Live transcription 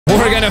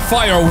we're gonna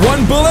fire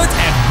 1 bullet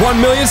at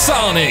 1 million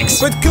Sonics.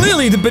 But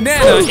clearly the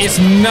banana is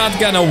not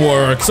gonna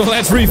work. So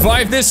let's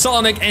revive this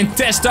Sonic and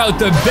test out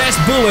the best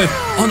bullet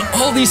on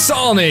all these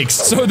Sonics.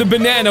 So the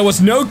banana was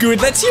no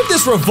good. Let's see if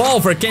this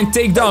revolver can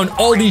take down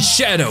all these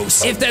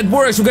shadows. If that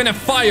works, we're gonna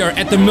fire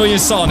at the million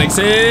Sonics.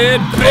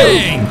 And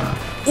bang!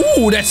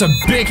 Ooh, that's a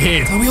big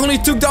hit. We only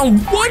took down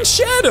 1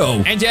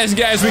 shadow. And yes,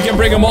 guys, we can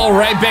bring them all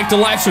right back to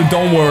life, so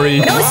don't worry.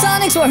 No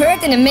Sonics were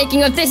hurt in the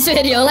making of this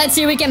video. Let's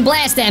see if we can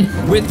blast them.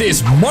 With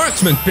this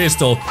marksman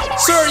pistol.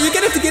 Sir, you're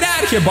gonna have to get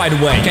out of here, by the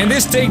way. Can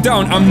this take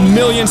down a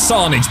million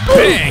Sonics?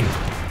 Bang!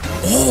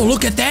 Oh,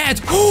 look at that.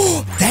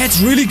 Oh,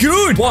 that's really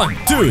good. 1,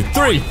 2,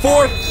 3,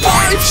 4,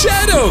 5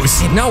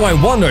 shadows. And now I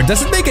wonder,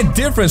 does it make a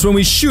difference when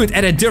we shoot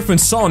at a different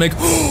Sonic?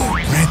 Oh, we're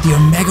at the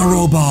Omega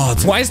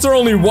Robot. Why is there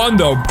only 1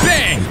 though?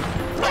 Bang!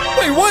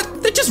 Wait, what?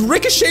 That just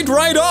ricocheted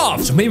right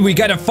off. So maybe we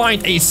gotta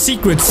find a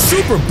secret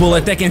super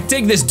bullet that can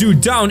take this dude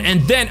down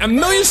and then a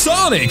million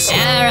Sonics.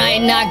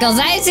 Alright, Knuckles,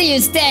 I see you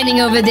standing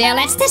over there.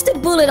 Let's test the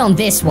bullet on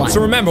this one.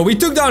 So remember, we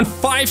took down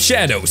 5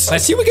 shadows.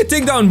 Let's see if we can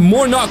take down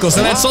more Knuckles.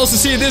 And let's also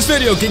see if this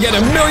video can get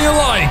a million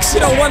likes.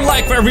 You know, 1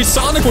 like for every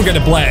Sonic we're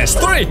gonna blast.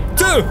 3, 2,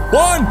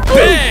 1,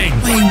 bang!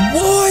 Wait,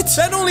 what?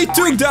 That only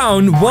took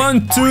down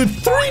 1, 2,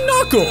 3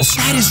 Knuckles.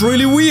 That is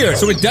really weird.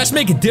 So it does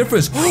make a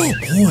difference. Oh,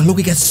 and look,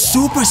 we got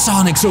Super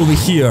Sonics over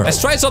here. Let's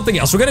try something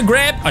else. We're gonna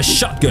grab a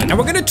shotgun and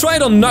we're gonna try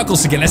it on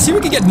Knuckles again. Let's see if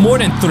we can get more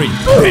than 3.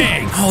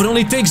 Bang! Oh, it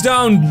only takes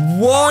down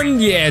 1,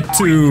 yeah,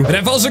 2. And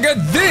I've also got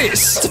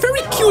this. It's a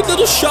very cute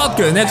little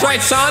shotgun. That's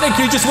right, Sonic.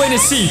 You just wait and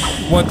see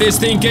what this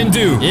thing can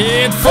do.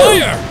 And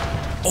fire!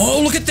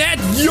 Oh, look at that.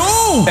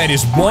 Yo! That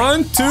is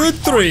 1, 2,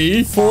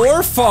 3,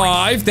 4,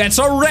 5. That's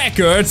a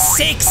record.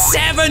 6,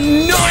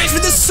 7. Nice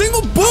with a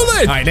single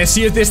bullet. All right, let's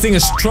see if this thing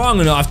is strong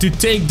enough to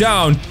take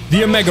down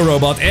the Omega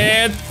Robot.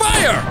 And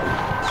fire!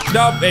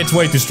 Nope, it's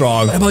way too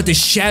strong. What about the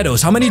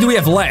shadows? How many do we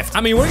have left?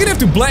 I mean, we're gonna have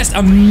to blast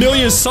a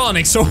million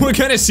Sonics, so we're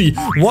gonna see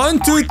 1,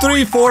 2,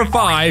 3, 4,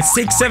 5,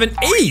 6, 7,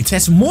 8.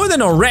 That's more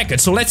than a record,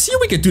 so let's see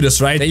if we can do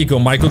this right. There you go,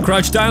 Michael.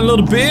 Crouch down a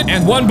little bit.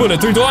 And 1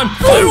 bullet. 3, 2, 1.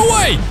 Fire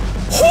away!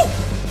 Oh,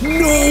 no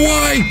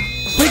way!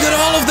 We got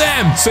all of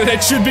them! So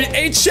that should be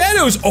 8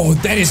 shadows. Oh,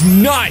 that is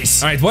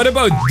nice. All right, what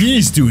about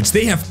these dudes?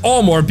 They have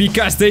armor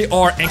because they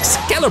are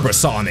Excalibur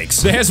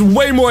Sonics. That has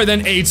way more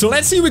than 8, so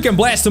let's see if we can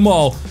blast them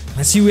all.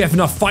 Let's see if we have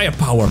enough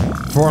firepower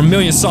for a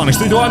million Sonics.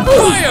 3, 2, 1,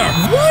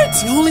 fire! What?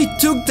 He only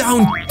took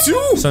down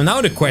 2. So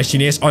now the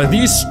question is, are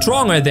these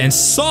stronger than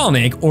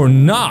Sonic or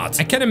not?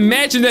 I can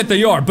imagine that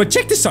they are, but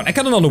check this out. I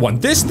got another one.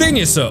 This thing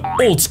is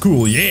old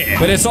school, yeah.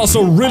 But it's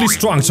also really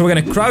strong, so we're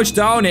gonna crouch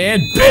down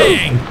and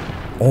bang!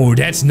 Oh,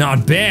 that's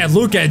not bad.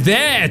 Look at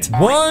that.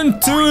 1,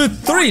 2,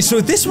 3.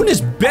 So this one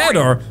is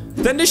better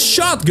than the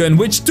shotgun,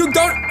 which took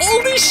down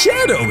all these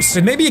shadows.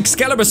 And maybe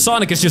Excalibur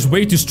Sonic is just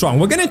way too strong.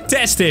 We're gonna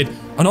test it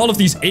on all of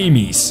these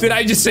Amy's. Did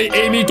I just say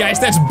Amy, guys?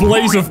 That's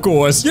Blaze, of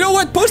course. You know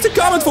what? Post a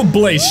comment for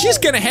Blaze. She's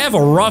gonna have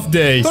a rough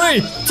day.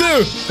 3,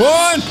 2,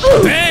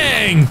 1,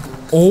 bang!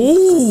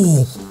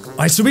 Oh.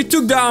 Alright, so we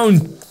took down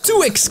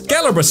 2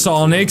 Excalibur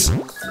Sonics,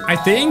 I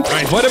think.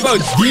 Alright, what about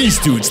these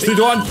dudes? 3,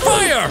 2, 1,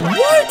 fire!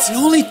 What? We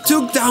only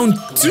took down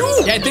 2?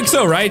 Yeah, I think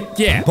so, right?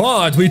 Yeah.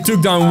 But we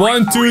took down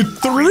 1, 2,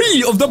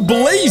 3 of the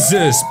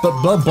Blazes.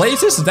 But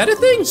Blazes? Is that a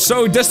thing?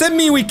 So does that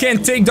mean we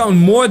can take down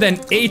more than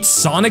 8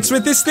 Sonics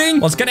with this thing?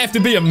 Well, it's gonna have to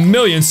be a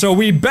million, so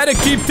we better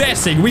keep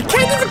testing. We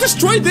can't even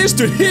destroy this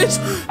dude.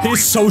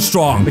 He's so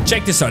strong. But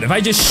check this out. If I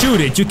just shoot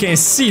it, you can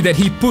see that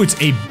he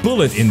puts a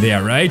bullet in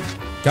there, right?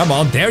 Come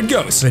on, there it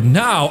goes. But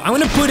now, I'm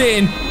gonna put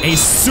in a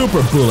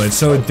super bullet.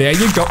 So there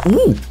you go.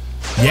 Ooh.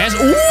 Yes.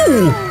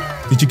 Ooh.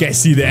 Did you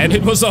guys see that?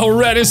 It was all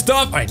red and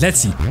stuff. All right, let's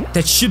see.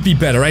 That should be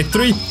better, right?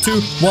 3, 2,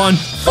 1,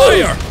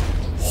 fire.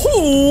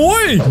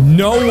 Oh,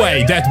 no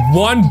way. That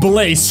 1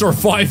 Blaze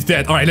survived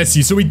that. All right, let's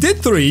see. So we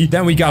did 3.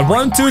 Then we got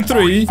 1, 2,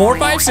 3, 4,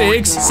 5,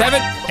 6,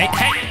 7, 8.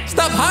 Hey,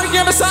 stop hogging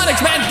at my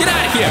Sonics, man. Get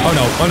out of here. Oh,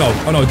 no. Oh,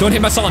 no. Oh, no. Don't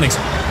hit my Sonics.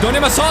 Don't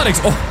hit my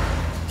Sonics.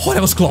 Oh, that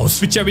was close.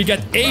 But yeah, we got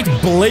 8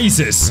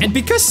 Blazes. And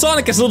because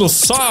Sonic is a little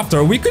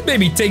softer, we could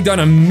maybe take down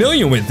a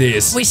million with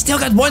this. We still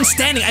got 1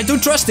 standing. I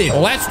don't trust it.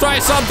 Let's try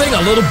something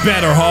a little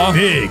better, huh?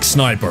 Big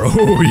sniper.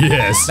 Oh,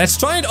 yes. Let's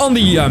try it on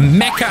the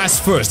mechas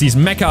first. These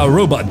mecha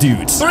robot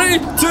dudes. 3,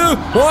 2,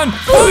 1,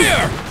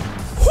 fire!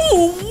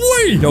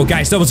 Oh, wait. Yo,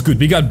 guys, that was good.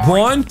 We got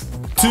 1,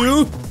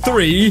 2,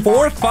 3,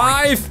 4,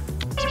 5...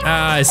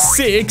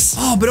 6.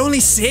 Oh, but only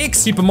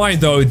 6? Keep in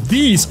mind, though,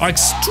 these are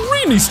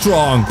extremely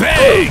strong.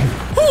 Bang!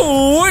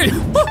 Oh, wait.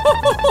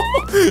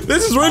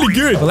 This is really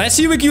good. Well, let's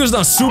see if we can use it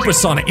on Super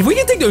Sonic. If we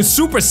can take down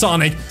Super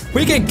Sonic,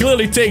 we can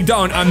clearly take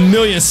down a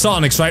million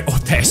Sonics, right? Oh,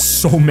 there's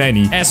so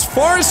many. As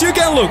far as you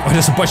can look. Oh,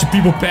 there's a bunch of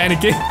people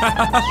panicking.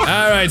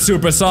 All right,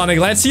 Super Sonic.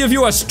 Let's see if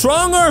you are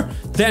stronger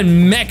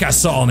than Mecha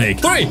Sonic.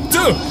 3, 2,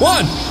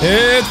 1.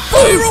 And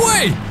fire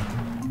away!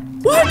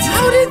 What?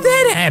 How did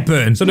that happen?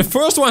 happen? So the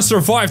first one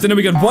survived, and then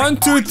we got 1,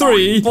 2,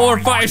 3, 4,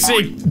 5,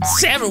 6,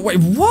 7. Wait,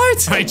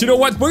 what? Right, you know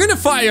what? We're gonna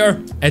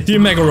fire at the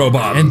Mega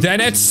Robot. And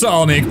then at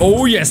Sonic.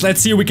 Oh, yes.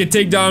 Let's see if we can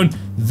take down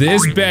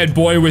this bad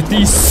boy with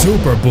the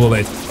super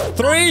bullet.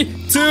 3,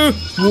 2,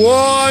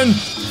 1,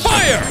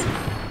 fire!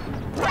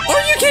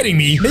 Are you kidding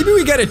me? Maybe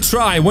we gotta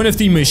try one of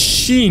the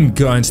machine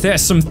guns.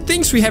 There's some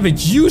things we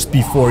haven't used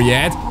before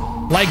yet.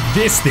 Like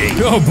this thing.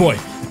 Oh boy.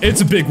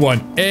 It's a big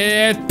one.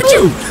 And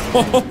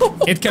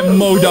it can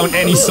mow down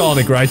any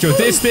Sonic, right? Yo,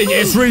 this thing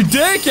is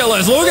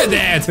ridiculous. Look at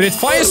that. But it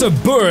fires a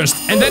burst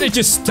and then it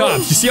just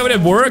stops. You see how that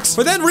works?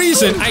 For that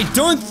reason, I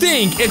don't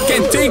think it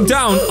can take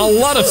down a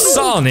lot of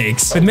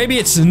Sonics. But maybe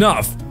it's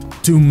enough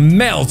to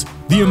melt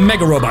the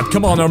Mega Robot.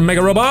 Come on,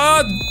 Mega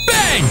Robot.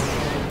 Bang!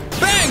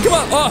 Bang! Come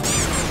on.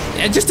 Oh.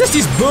 It just does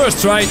these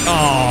bursts, right?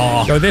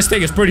 Oh, yo, this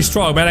thing is pretty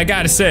strong, man, I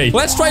gotta say.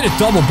 Let's try the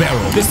double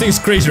barrel. This thing's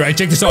crazy, right?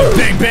 Check this out.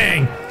 Bang,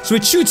 bang. So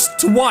it shoots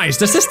twice.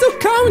 Does this still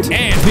count?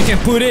 And we can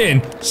put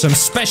in some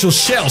special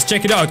shells.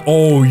 Check it out.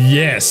 Oh,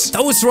 yes.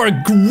 Those were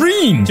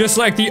green. Just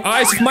like the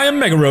eyes of my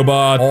Mega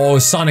Robot. Oh,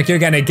 Sonic, you're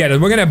gonna get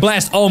it. We're gonna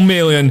blast all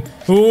million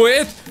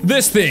with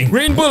this thing.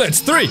 Green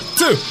bullets. 3,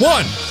 2,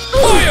 1.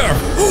 Fire!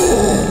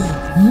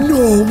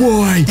 No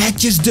way! That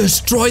just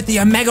destroyed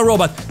the Mega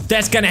Robot.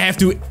 That's gonna have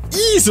to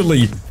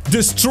easily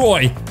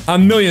destroy a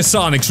million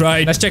Sonics,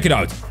 right? Let's check it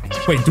out.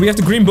 Wait, do we have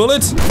the green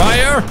bullets?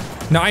 Fire!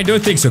 No, I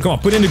don't think so. Come on,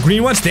 put in the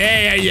green ones.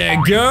 There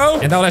you go.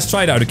 And now let's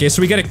try it out, okay?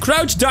 So we gotta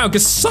crouch down,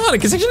 because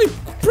Sonic is actually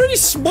pretty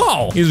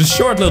small. He's a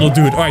short little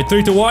dude. All right,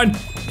 3, 2, 1.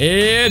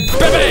 And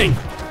bang!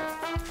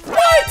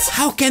 What?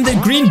 How can the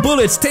green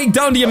bullets take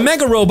down the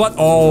Mega Robot?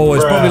 Oh,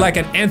 it's probably like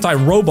an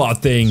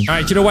anti-robot thing. All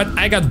right, you know what?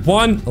 I got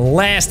one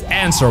last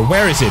answer.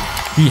 Where is it?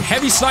 The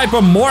Heavy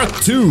Sniper Mark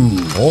II.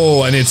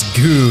 Oh, and it's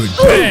good.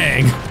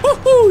 Bang!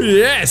 Woohoo!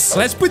 Yes!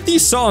 Let's put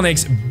these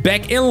Sonics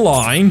back in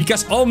line,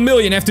 because all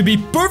million have to be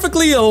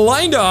perfectly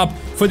lined up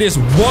for this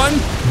one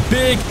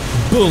big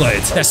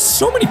bullet. There's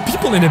so many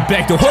people in the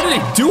back though. What are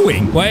they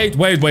doing? Wait.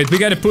 We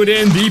gotta put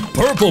in the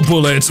purple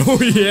bullets. Oh,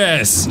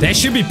 yes. That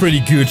should be pretty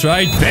good,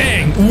 right?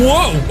 Bang.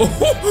 Whoa.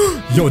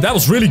 Yo, that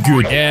was really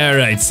good. All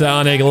right,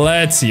 Sonic.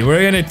 Let's see.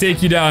 We're gonna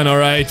take you down, all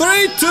right?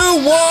 3, 2,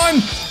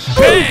 1.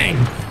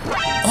 Bang.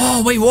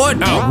 Oh, wait, what?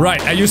 Oh,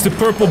 right. I used the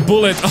purple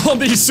bullet on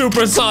these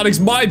supersonics.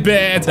 My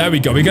bad. There we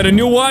go. We got a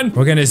new one.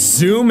 We're gonna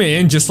zoom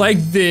in just like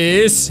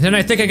this. And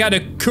I think I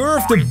gotta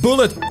curve the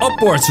bullet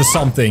upwards or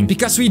something.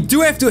 Because we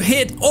do have to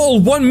hit all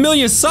 1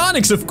 million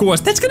Sonics, of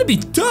course. That's gonna be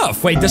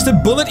tough. Wait, does the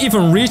bullet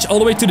even reach all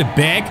the way to the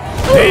back?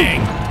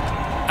 Bang.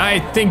 I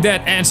think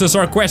that answers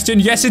our question.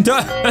 Yes, it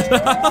does.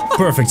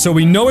 Perfect. So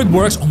we know it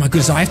works. Oh my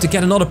goodness, I have to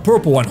get another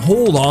purple one.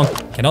 Hold on.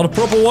 Get another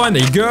purple one.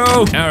 There you go.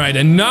 All right,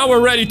 and now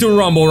we're ready to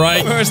rumble,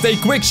 right? First, a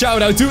quick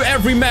shout out to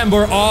every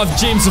member of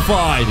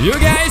Jamesify. You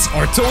guys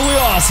are totally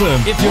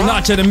awesome. If you're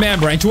not yet a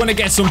member and you want to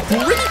get some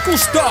pretty cool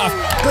stuff,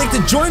 click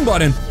the join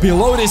button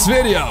below this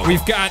video.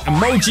 We've got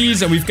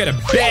emojis and we've got a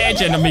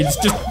badge, and I mean, it's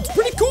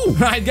pretty cool.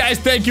 Right, guys,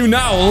 thank you.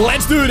 Now,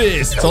 let's do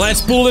this. So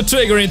let's pull the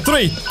trigger in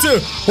 3, 2,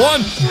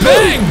 1.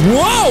 Bang!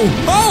 Whoa!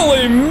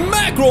 Holy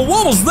mackerel,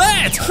 what was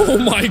that? Oh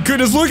my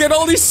goodness, look at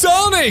all these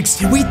Sonics.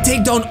 Did we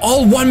take down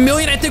all 1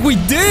 million? I think we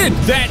did.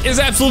 That is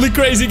absolutely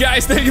crazy,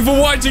 guys. Thank you for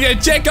watching and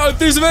check out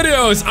these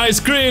videos I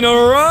screen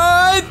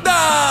right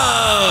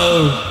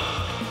now.